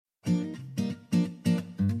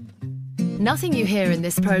Nothing you hear in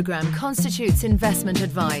this program constitutes investment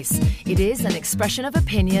advice. It is an expression of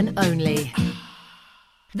opinion only.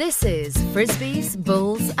 This is Frisbees,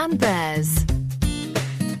 Bulls and Bears.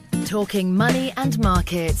 Talking money and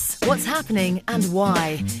markets, what's happening and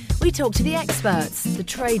why. We talk to the experts, the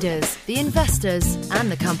traders, the investors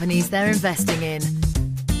and the companies they're investing in.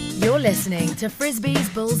 You're listening to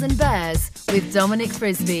Frisbees, Bulls and Bears with Dominic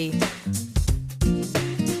Frisby.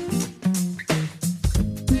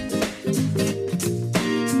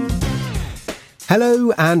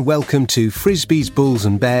 Hello and welcome to Frisbees, Bulls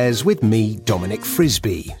and Bears with me, Dominic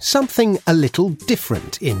Frisby. Something a little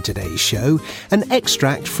different in today's show, an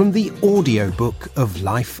extract from the audiobook of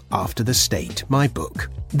Life After the State, my book.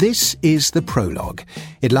 This is the prologue.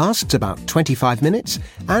 It lasts about 25 minutes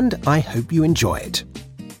and I hope you enjoy it.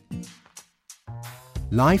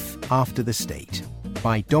 Life After the State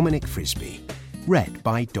by Dominic Frisby. Read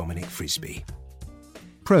by Dominic Frisby.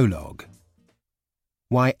 Prologue.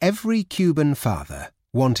 Why every Cuban father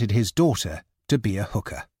wanted his daughter to be a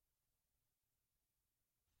hooker.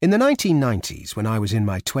 In the 1990s, when I was in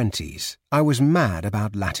my 20s, I was mad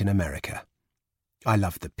about Latin America. I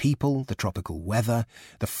loved the people, the tropical weather,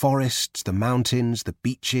 the forests, the mountains, the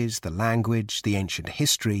beaches, the language, the ancient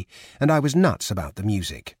history, and I was nuts about the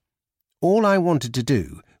music. All I wanted to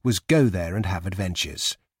do was go there and have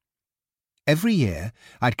adventures. Every year,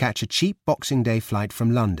 I'd catch a cheap Boxing Day flight from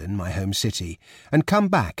London, my home city, and come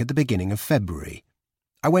back at the beginning of February.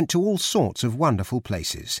 I went to all sorts of wonderful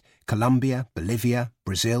places: Colombia, Bolivia,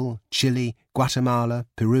 Brazil, Chile, Guatemala,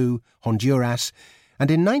 Peru, Honduras, and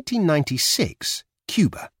in 1996,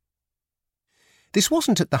 Cuba. This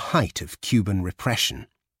wasn't at the height of Cuban repression.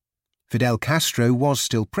 Fidel Castro was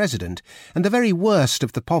still president, and the very worst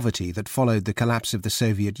of the poverty that followed the collapse of the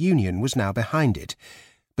Soviet Union was now behind it.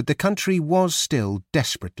 But the country was still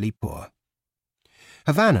desperately poor.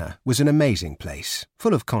 Havana was an amazing place,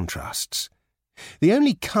 full of contrasts. The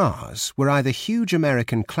only cars were either huge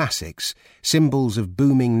American classics, symbols of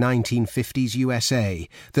booming 1950s USA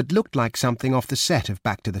that looked like something off the set of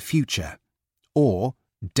Back to the Future, or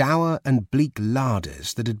dour and bleak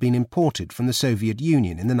larders that had been imported from the Soviet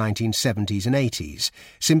Union in the 1970s and 80s,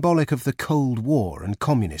 symbolic of the Cold War and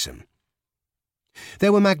communism.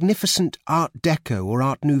 There were magnificent Art Deco or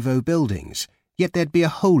Art Nouveau buildings, yet there'd be a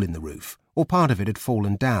hole in the roof, or part of it had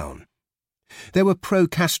fallen down. There were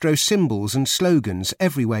pro-Castro symbols and slogans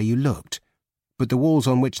everywhere you looked, but the walls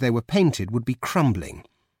on which they were painted would be crumbling.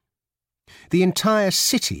 The entire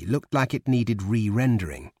city looked like it needed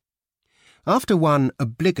re-rendering. After one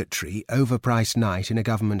obligatory, overpriced night in a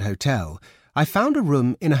government hotel, I found a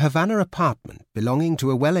room in a Havana apartment belonging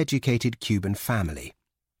to a well-educated Cuban family.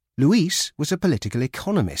 Luis was a political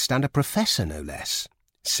economist and a professor, no less.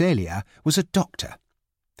 Celia was a doctor.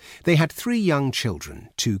 They had 3 young children,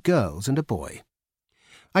 2 girls and a boy.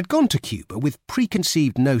 I'd gone to Cuba with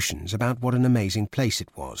preconceived notions about what an amazing place it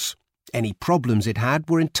was. Any problems it had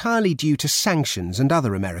were entirely due to sanctions and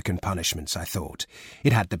other American punishments, I thought.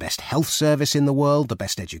 It had the best health service in the world, the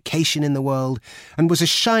best education in the world, and was a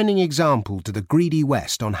shining example to the greedy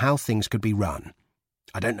West on how things could be run.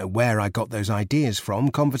 I don't know where I got those ideas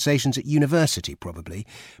from, conversations at university probably,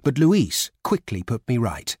 but Luis quickly put me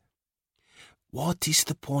right. "What is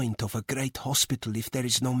the point of a great hospital if there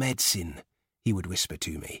is no medicine?" he would whisper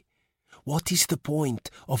to me. "What is the point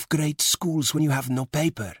of great schools when you have no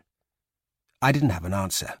paper?" I didn't have an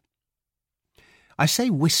answer. I say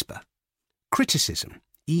whisper. Criticism,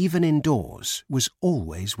 even indoors, was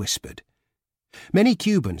always whispered. Many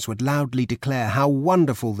Cubans would loudly declare how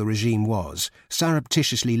wonderful the regime was,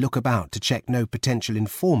 surreptitiously look about to check no potential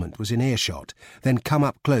informant was in earshot, then come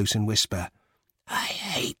up close and whisper, "I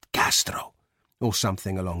hate Castro," or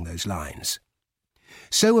something along those lines.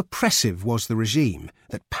 So oppressive was the regime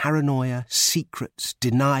that paranoia, secrets,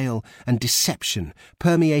 denial and deception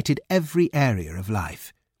permeated every area of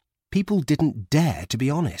life. People didn't dare to be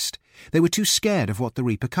honest. They were too scared of what the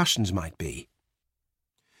repercussions might be.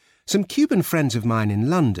 Some Cuban friends of mine in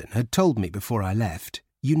London had told me before I left,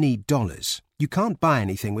 "You need dollars. You can't buy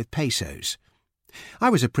anything with pesos." I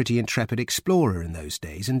was a pretty intrepid explorer in those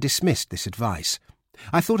days and dismissed this advice.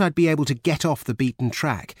 I thought I'd be able to get off the beaten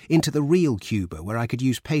track into the real Cuba where I could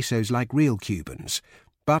use pesos like real Cubans.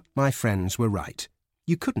 But my friends were right.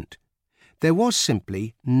 You couldn't. There was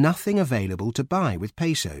simply nothing available to buy with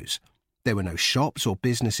pesos. There were no shops or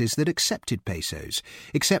businesses that accepted pesos,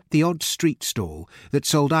 except the odd street stall that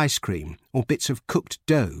sold ice cream or bits of cooked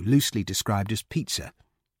dough loosely described as pizza.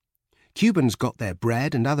 Cubans got their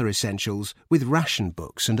bread and other essentials with ration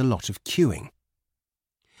books and a lot of queuing.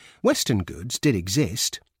 Western goods did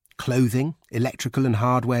exist: clothing, electrical and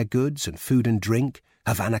hardware goods, and food and drink,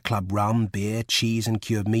 Havana Club rum, beer, cheese and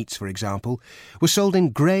cured meats, for example, were sold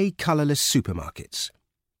in grey, colourless supermarkets.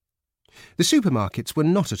 The supermarkets were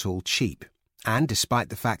not at all cheap, and despite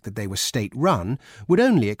the fact that they were state-run, would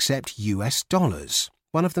only accept US dollars,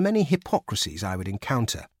 one of the many hypocrisies I would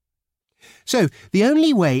encounter. So the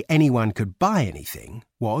only way anyone could buy anything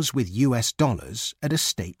was with US dollars at a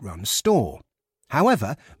state-run store.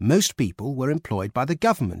 However, most people were employed by the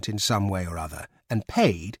government in some way or other and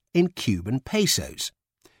paid in Cuban pesos.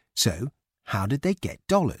 So, how did they get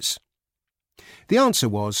dollars? The answer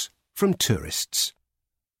was from tourists.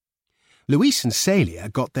 Luis and Celia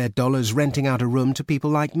got their dollars renting out a room to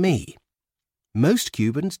people like me. Most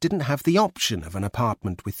Cubans didn't have the option of an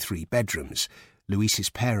apartment with 3 bedrooms. Luis's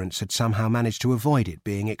parents had somehow managed to avoid it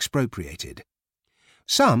being expropriated.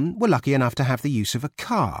 Some were lucky enough to have the use of a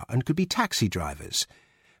car and could be taxi drivers.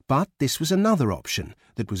 But this was another option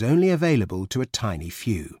that was only available to a tiny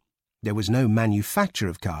few. There was no manufacture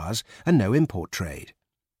of cars and no import trade.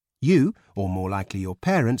 You, or more likely your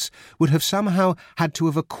parents, would have somehow had to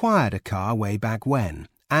have acquired a car way back when,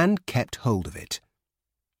 and kept hold of it.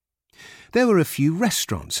 There were a few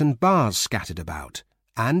restaurants and bars scattered about,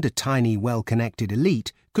 and a tiny, well-connected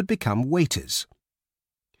elite could become waiters.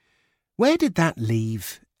 Where did that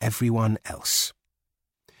leave everyone else?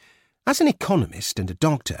 As an economist and a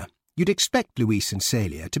doctor, you'd expect Luis and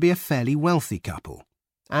Celia to be a fairly wealthy couple,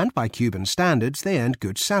 and by Cuban standards they earned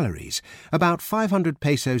good salaries, about 500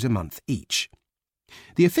 pesos a month each.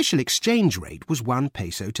 The official exchange rate was 1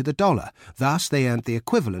 peso to the dollar, thus they earned the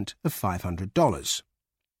equivalent of $500.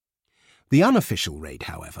 The unofficial rate,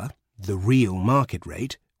 however, the real market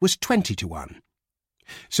rate, was 20 to 1.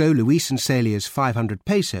 So Luis and Celia's 500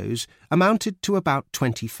 pesos amounted to about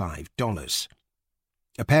 $25.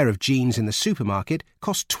 A pair of jeans in the supermarket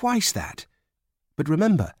cost twice that. But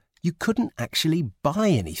remember, you couldn't actually buy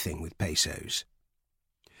anything with pesos.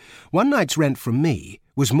 One night's rent from me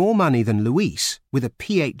was more money than Luis, with a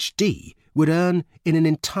PhD, would earn in an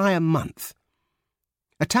entire month.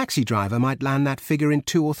 A taxi driver might land that figure in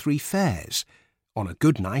 2 or 3 fares. On a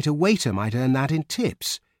good night, a waiter might earn that in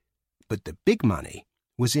tips. But the big money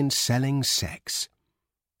was in selling sex.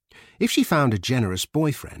 If she found a generous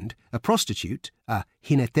boyfriend, a prostitute, a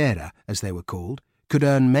jinetera as they were called, could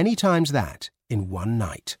earn many times that in one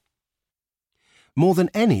night. More than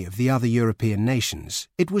any of the other European nations,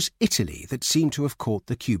 it was Italy that seemed to have caught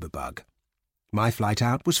the Cuba bug. My flight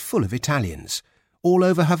out was full of Italians. All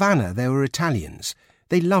over Havana there were Italians.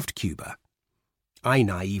 They loved Cuba. I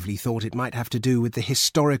naively thought it might have to do with the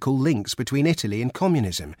historical links between Italy and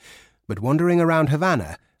communism, but wandering around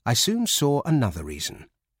Havana, I soon saw another reason.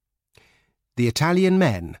 The Italian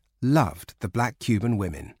men loved the black Cuban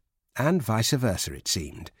women, and vice versa it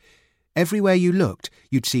seemed. Everywhere you looked,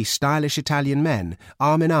 you'd see stylish Italian men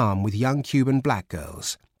arm in arm with young Cuban black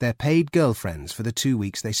girls, their paid girlfriends for the 2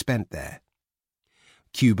 weeks they spent there.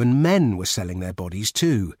 Cuban men were selling their bodies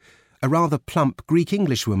too. A rather plump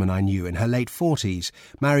Greek-English woman I knew in her late 40s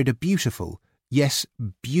married a beautiful, yes,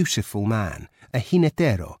 beautiful man, a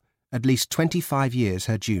jinetero, at least 25 years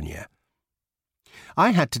her junior.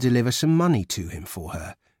 I had to deliver some money to him for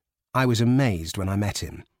her. I was amazed when I met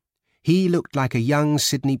him. He looked like a young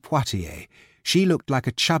Sidney Poitier. She looked like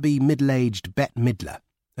a chubby, middle-aged Bette Midler,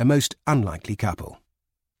 a most unlikely couple.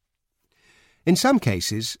 In some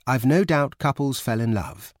cases, I've no doubt couples fell in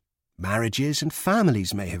love. Marriages and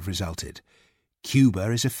families may have resulted.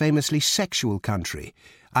 Cuba is a famously sexual country.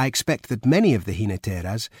 I expect that many of the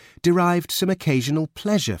jineteras derived some occasional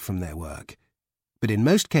pleasure from their work. But in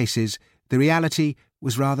most cases, the reality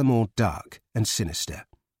was rather more dark and sinister.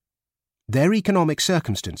 Their economic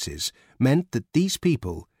circumstances meant that these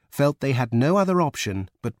people felt they had no other option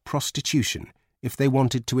but prostitution if they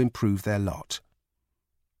wanted to improve their lot.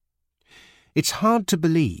 It's hard to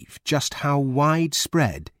believe just how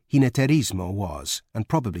widespread jineterismo was, and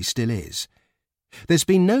probably still is. There's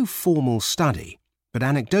been no formal study, but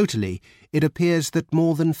anecdotally it appears that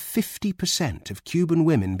more than 50% of Cuban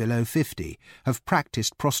women below 50 have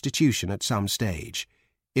practiced prostitution at some stage,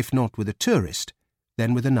 if not with a tourist,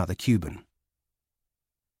 then with another Cuban.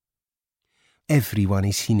 "Everyone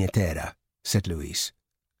is jinetera," said Luis.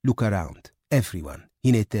 "Look around. Everyone.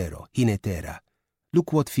 Jinetero, jinetera.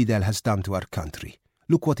 Look what Fidel has done to our country.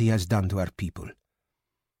 Look what he has done to our people."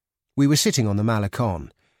 We were sitting on the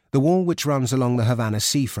Malecon, the wall which runs along the Havana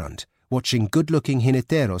seafront, watching good-looking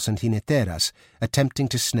jineteros and jineteras attempting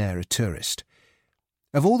to snare a tourist.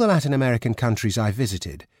 Of all the Latin American countries I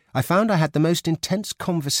visited, I found I had the most intense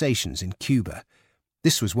conversations in Cuba.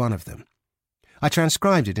 This was one of them. I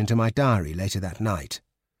transcribed it into my diary later that night.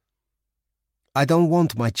 I don't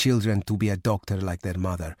want my children to be a doctor like their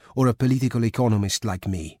mother or a political economist like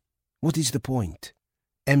me. What is the point?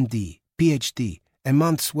 MD, PhD, a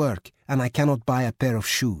month's work, and I cannot buy a pair of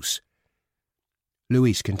shoes.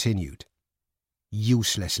 Louise continued.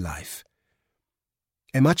 Useless life.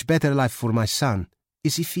 A much better life for my son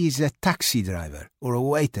is if he is a taxi driver or a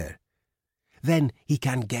waiter. Then he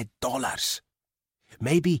can get dollars.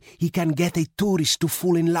 Maybe he can get a tourist to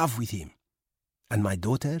fall in love with him. And my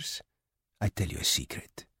daughters? I tell you a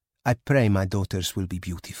secret. I pray my daughters will be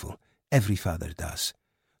beautiful. Every father does.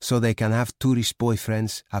 So they can have tourist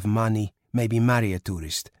boyfriends, have money, maybe marry a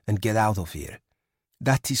tourist, and get out of here.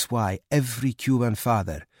 That is why every Cuban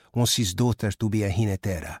father wants his daughter to be a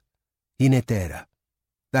jinetera. Jinetera.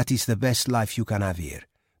 That is the best life you can have here.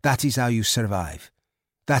 That is how you survive.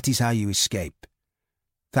 That is how you escape.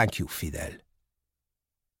 Thank you, Fidel.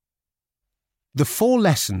 The 4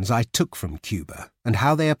 lessons I took from Cuba and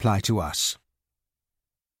how they apply to us.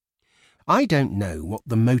 I don't know what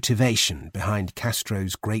the motivation behind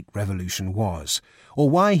Castro's Great Revolution was, or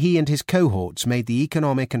why he and his cohorts made the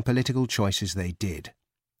economic and political choices they did.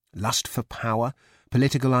 Lust for power,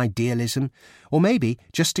 political idealism, or maybe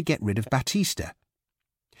just to get rid of Batista.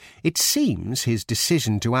 It seems his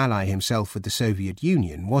decision to ally himself with the Soviet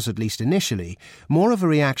Union was, at least initially, more of a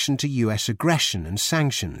reaction to US aggression and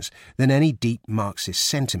sanctions than any deep Marxist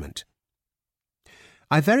sentiment.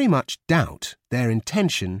 I very much doubt their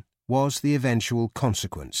intention was the eventual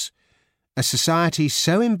consequence. A society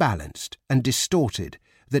so imbalanced and distorted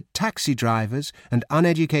that taxi drivers and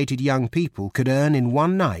uneducated young people could earn in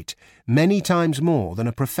one night many times more than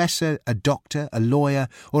a professor, a doctor, a lawyer,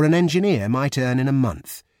 or an engineer might earn in a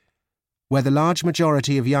month. Where the large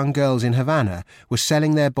majority of young girls in Havana were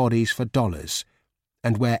selling their bodies for dollars,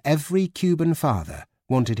 and where every Cuban father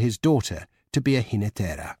wanted his daughter to be a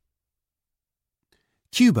jinetera.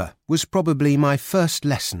 Cuba was probably my first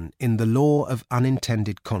lesson in the law of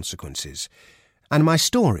unintended consequences, and my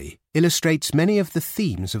story illustrates many of the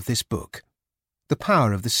themes of this book. The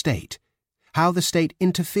power of the state, how the state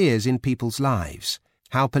interferes in people's lives,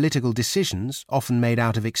 how political decisions, often made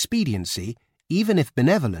out of expediency, even if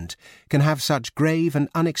benevolent, can have such grave and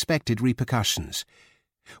unexpected repercussions,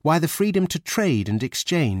 why the freedom to trade and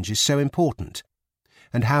exchange is so important,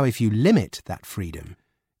 and how if you limit that freedom,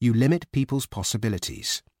 you limit people's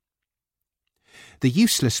possibilities. The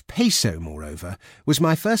useless peso, moreover, was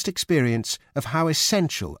my first experience of how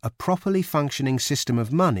essential a properly functioning system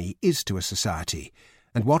of money is to a society,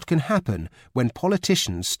 and what can happen when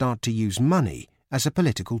politicians start to use money as a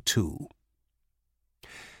political tool.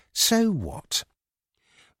 So what?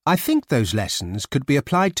 I think those lessons could be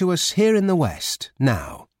applied to us here in the West,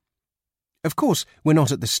 now. Of course, we're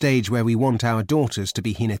not at the stage where we want our daughters to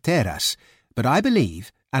be jineteras, but I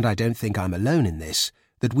believe, and I don't think I'm alone in this,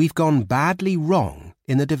 that we've gone badly wrong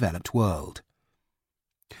in the developed world.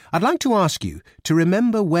 I'd like to ask you to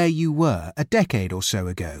remember where you were a decade or so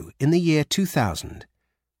ago in the year 2000.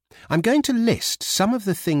 I'm going to list some of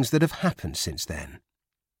the things that have happened since then.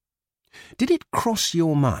 Did it cross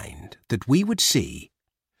your mind that we would see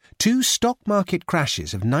 2 stock market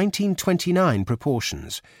crashes of 1929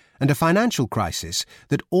 proportions and a financial crisis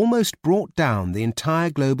that almost brought down the entire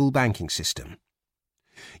global banking system?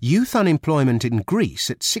 Youth unemployment in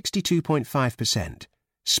Greece at 62.5%,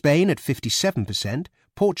 Spain at 57%,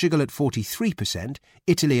 Portugal at 43%,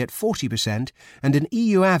 Italy at 40%, and an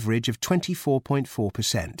EU average of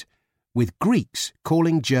 24.4%, with Greeks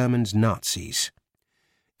calling Germans Nazis.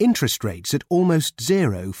 Interest rates at almost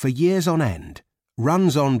zero for years on end,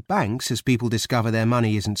 runs on banks as people discover their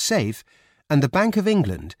money isn't safe, and the Bank of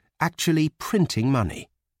England actually printing money.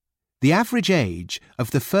 The average age of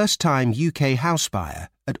the first-time UK house buyer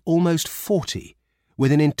at almost 40,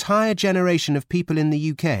 with an entire generation of people in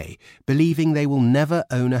the UK believing they will never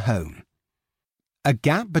own a home. A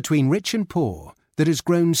gap between rich and poor that has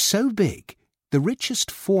grown so big, the richest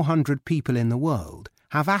 400 people in the world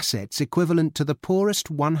have assets equivalent to the poorest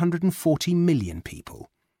 140 million people,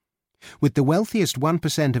 with the wealthiest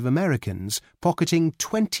 1% of Americans pocketing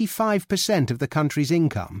 25% of the country's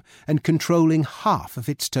income and controlling half of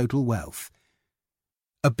its total wealth.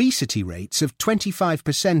 Obesity rates of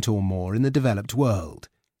 25% or more in the developed world,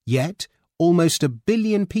 yet almost 1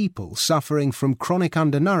 billion people suffering from chronic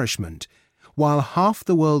undernourishment, while half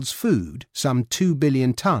the world's food, some 2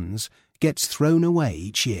 billion tons, gets thrown away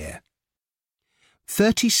each year.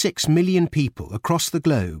 36 million people across the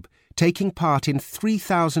globe taking part in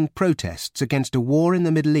 3,000 protests against a war in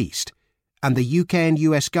the Middle East, and the UK and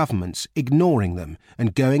US governments ignoring them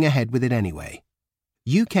and going ahead with it anyway.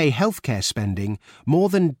 UK healthcare spending more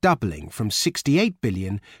than doubling from £68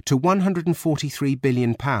 billion to £143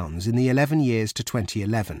 billion in the 11 years to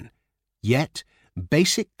 2011. Yet,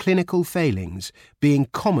 basic clinical failings being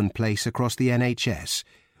commonplace across the NHS,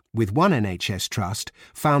 with one NHS trust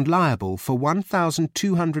found liable for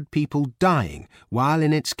 1,200 people dying while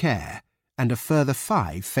in its care and a further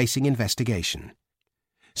 5 facing investigation.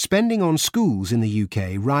 Spending on schools in the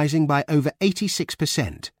UK rising by over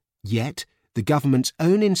 86%, yet the government's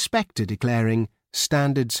own inspector declaring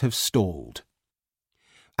standards have stalled.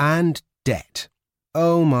 And debt.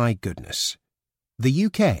 Oh my goodness. The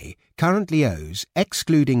UK currently owes,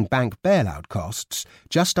 excluding bank bailout costs,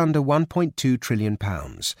 just under £1.2 trillion.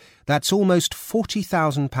 That's almost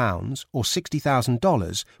 £40,000 or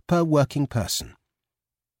 $60,000 per working person.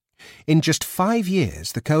 In just 5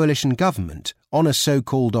 years, the coalition government, on a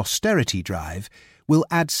so-called austerity drive, will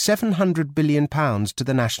add £700 billion to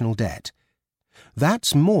the national debt.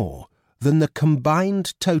 That's more than the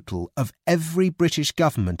combined total of every British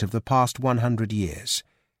government of the past 100 years.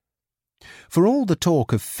 For all the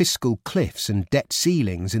talk of fiscal cliffs and debt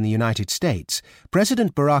ceilings in the United States,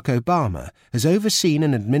 President Barack Obama has overseen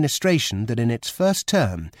an administration that in its first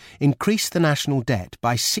term increased the national debt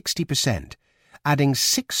by 60%, adding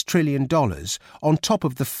 $6 trillion on top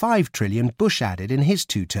of the $5 trillion Bush added in his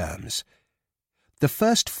 2 terms. The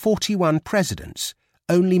first 41 presidents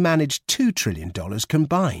only managed $2 trillion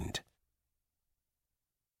combined.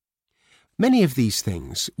 Many of these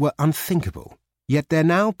things were unthinkable, yet they're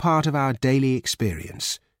now part of our daily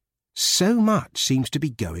experience. So much seems to be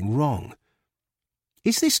going wrong.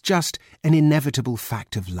 Is this just an inevitable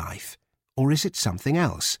fact of life, or is it something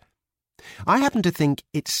else? I happen to think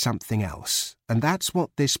it's something else, and that's what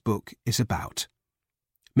this book is about.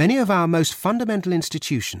 Many of our most fundamental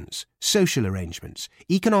institutions, social arrangements,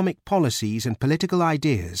 economic policies and political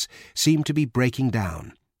ideas seem to be breaking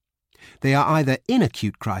down. They are either in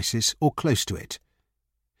acute crisis or close to it.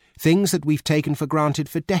 Things that we've taken for granted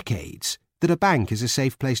for decades, that a bank is a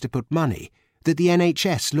safe place to put money, that the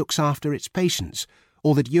NHS looks after its patients,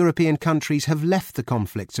 or that European countries have left the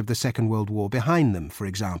conflicts of the Second World War behind them, for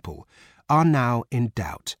example, are now in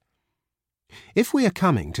doubt. If we are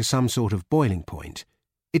coming to some sort of boiling point,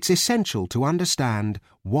 it's essential to understand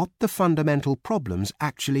what the fundamental problems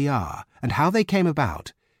actually are and how they came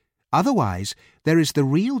about. Otherwise, there is the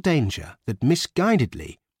real danger that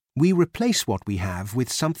misguidedly we replace what we have with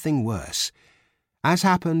something worse, as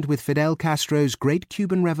happened with Fidel Castro's Great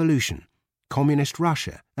Cuban Revolution, Communist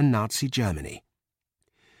Russia and Nazi Germany.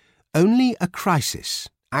 Only a crisis,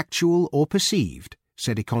 actual or perceived,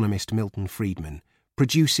 said economist Milton Friedman,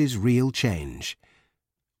 produces real change.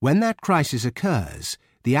 When that crisis occurs,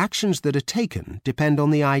 the actions that are taken depend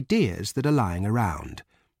on the ideas that are lying around.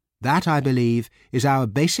 That, I believe, is our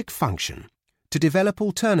basic function, to develop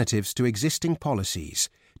alternatives to existing policies,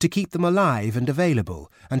 to keep them alive and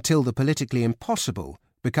available until the politically impossible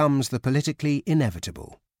becomes the politically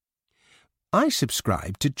inevitable. I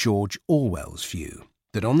subscribe to George Orwell's view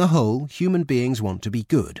that on the whole human beings want to be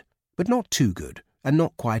good, but not too good, and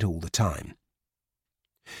not quite all the time.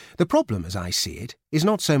 The problem, as I see it, is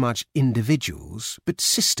not so much individuals, but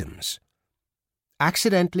systems.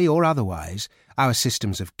 Accidentally or otherwise, our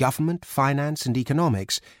systems of government, finance and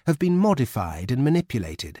economics have been modified and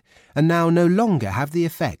manipulated, and now no longer have the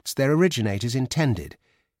effects their originators intended.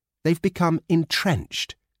 They've become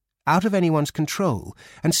entrenched, out of anyone's control,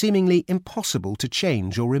 and seemingly impossible to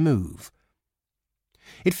change or remove.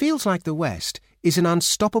 It feels like the West is an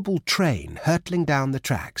unstoppable train hurtling down the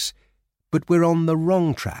tracks, but we're on the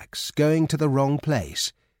wrong tracks, going to the wrong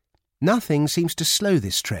place. Nothing seems to slow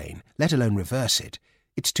this train, let alone reverse it.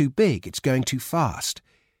 It's too big, it's going too fast.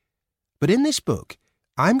 But in this book,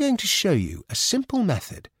 I'm going to show you a simple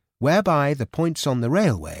method whereby the points on the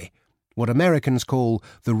railway, what Americans call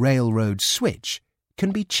the railroad switch,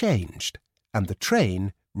 can be changed and the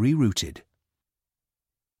train rerouted.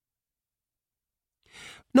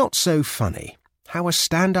 Not so funny, how a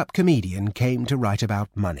stand-up comedian came to write about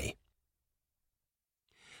money.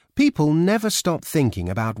 People never stop thinking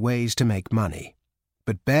about ways to make money,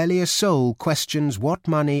 but barely a soul questions what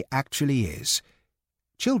money actually is.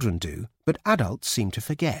 Children do, but adults seem to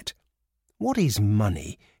forget. What is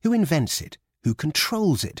money? Who invents it? Who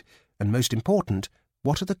controls it? And most important,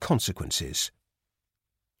 what are the consequences?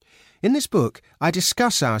 In this book, I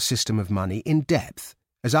discuss our system of money in depth,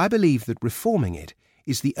 as I believe that reforming it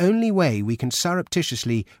is the only way we can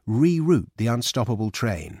surreptitiously reroute the unstoppable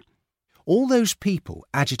train. All those people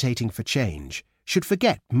agitating for change should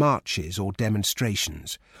forget marches or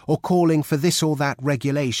demonstrations, or calling for this or that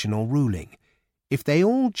regulation or ruling, if they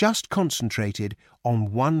all just concentrated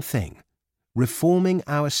on one thing, reforming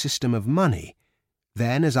our system of money,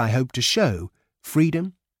 then, as I hope to show,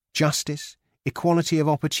 freedom, justice, equality of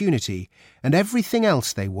opportunity, and everything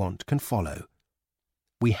else they want can follow.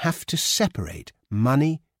 We have to separate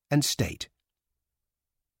money and state.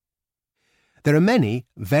 There are many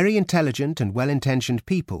very intelligent and well-intentioned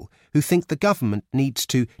people who think the government needs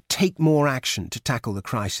to take more action to tackle the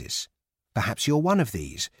crisis. Perhaps you're one of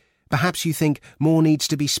these. Perhaps you think more needs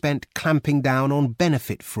to be spent clamping down on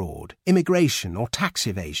benefit fraud, immigration or tax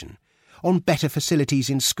evasion, on better facilities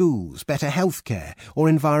in schools, better healthcare or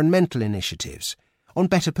environmental initiatives, on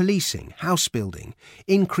better policing, house building,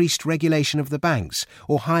 increased regulation of the banks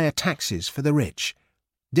or higher taxes for the rich.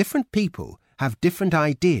 Different people have different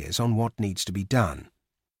ideas on what needs to be done.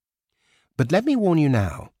 But let me warn you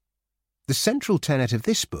now, the central tenet of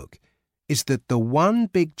this book is that the one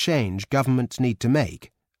big change governments need to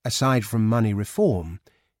make, aside from money reform,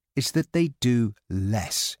 is that they do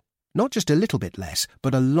less. Not just a little bit less,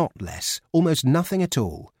 but a lot less, almost nothing at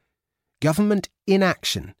all. Government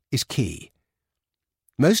inaction is key.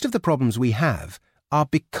 Most of the problems we have are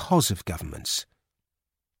because of governments.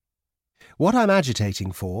 What I'm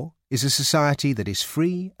agitating for is a society that is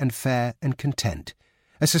free and fair and content,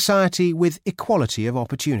 a society with equality of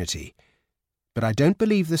opportunity. But I don't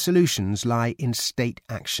believe the solutions lie in state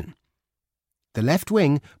action. The left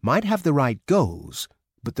wing might have the right goals,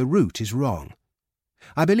 but the route is wrong.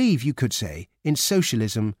 I believe, you could say, in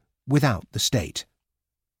socialism without the state.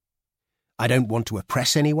 I don't want to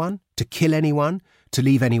oppress anyone, to kill anyone, to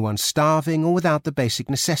leave anyone starving or without the basic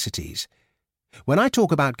necessities. When I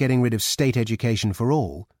talk about getting rid of state education for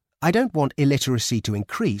all, I don't want illiteracy to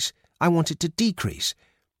increase, I want it to decrease.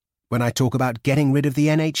 When I talk about getting rid of the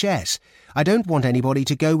NHS, I don't want anybody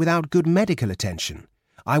to go without good medical attention.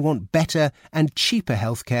 I want better and cheaper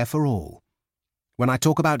healthcare for all. When I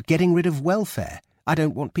talk about getting rid of welfare, I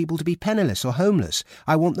don't want people to be penniless or homeless.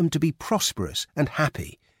 I want them to be prosperous and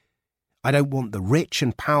happy. I don't want the rich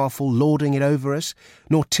and powerful lording it over us,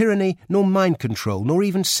 nor tyranny, nor mind control, nor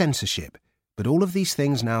even censorship. But all of these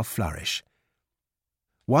things now flourish.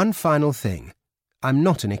 One final thing. I'm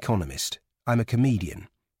not an economist. I'm a comedian.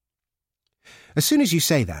 As soon as you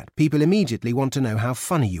say that, people immediately want to know how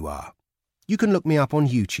funny you are. You can look me up on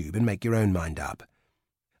YouTube and make your own mind up.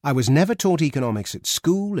 I was never taught economics at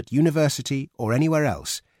school, at university, or anywhere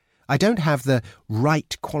else. I don't have the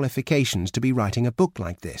right qualifications to be writing a book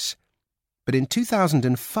like this. But in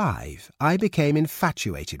 2005, I became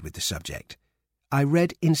infatuated with the subject. I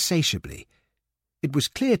read insatiably. It was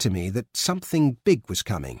clear to me that something big was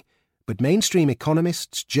coming, but mainstream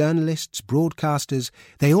economists, journalists, broadcasters,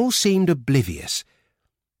 they all seemed oblivious.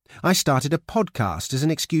 I started a podcast as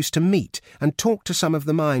an excuse to meet and talk to some of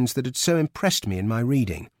the minds that had so impressed me in my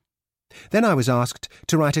reading. Then I was asked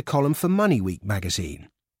to write a column for Money Week magazine.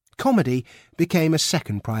 Comedy became a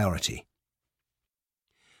second priority.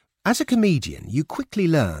 As a comedian, you quickly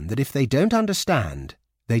learn that if they don't understand,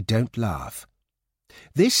 they don't laugh.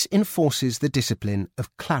 This enforces the discipline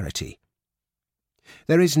of clarity.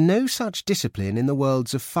 There is no such discipline in the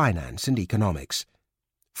worlds of finance and economics.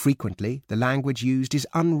 Frequently, the language used is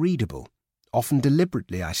unreadable, often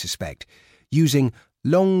deliberately, I suspect, using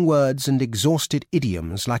long words and exhausted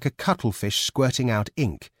idioms like a cuttlefish squirting out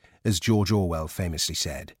ink, as George Orwell famously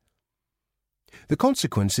said. The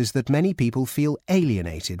consequence is that many people feel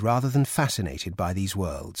alienated rather than fascinated by these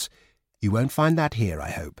worlds. You won't find that here,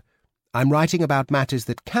 I hope. I'm writing about matters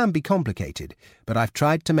that can be complicated, but I've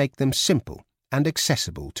tried to make them simple and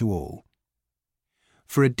accessible to all.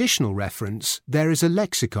 For additional reference, there is a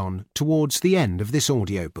lexicon towards the end of this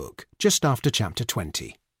audiobook, just after chapter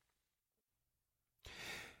 20.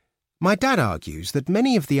 My dad argues that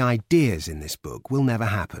many of the ideas in this book will never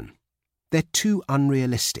happen. They're too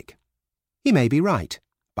unrealistic. He may be right,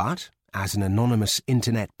 but, as an anonymous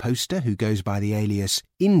internet poster who goes by the alias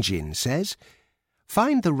Injin says,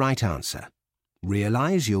 find the right answer,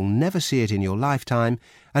 realise you'll never see it in your lifetime,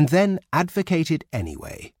 and then advocate it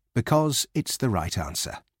anyway, because it's the right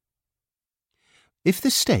answer. If the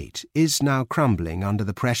state is now crumbling under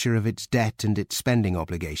the pressure of its debt and its spending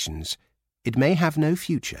obligations, it may have no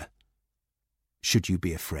future. Should you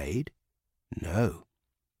be afraid? No.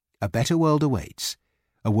 A better world awaits,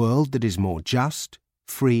 a world that is more just,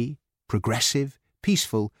 free, progressive,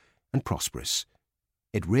 peaceful, and prosperous.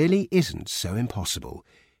 It really isn't so impossible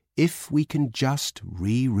if we can just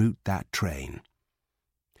reroute that train.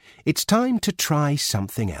 It's time to try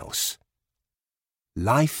something else.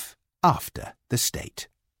 Life after the state.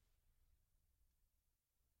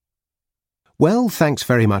 Well, thanks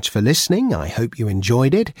very much for listening. I hope you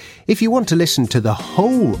enjoyed it. If you want to listen to the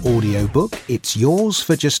whole audiobook, it's yours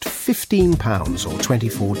for just £15 or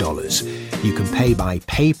 $24. You can pay by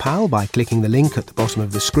PayPal by clicking the link at the bottom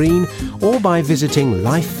of the screen or by visiting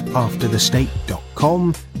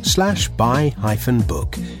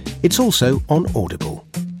lifeafterthestate.com/buy-book. It's also on Audible.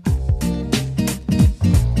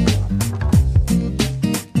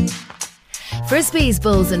 Frisbee's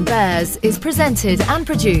Bulls and Bears is presented and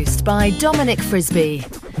produced by Dominic Frisby.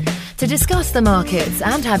 To discuss the markets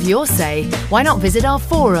and have your say, why not visit our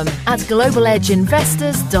forum at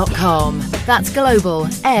globaledgeinvestors.com. That's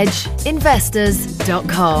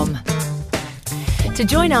globaledgeinvestors.com. To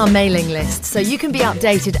join our mailing list so you can be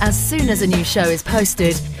updated as soon as a new show is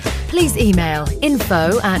posted, please email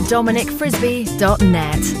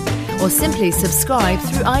info@dominicfrisby.net or simply subscribe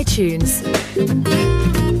through iTunes.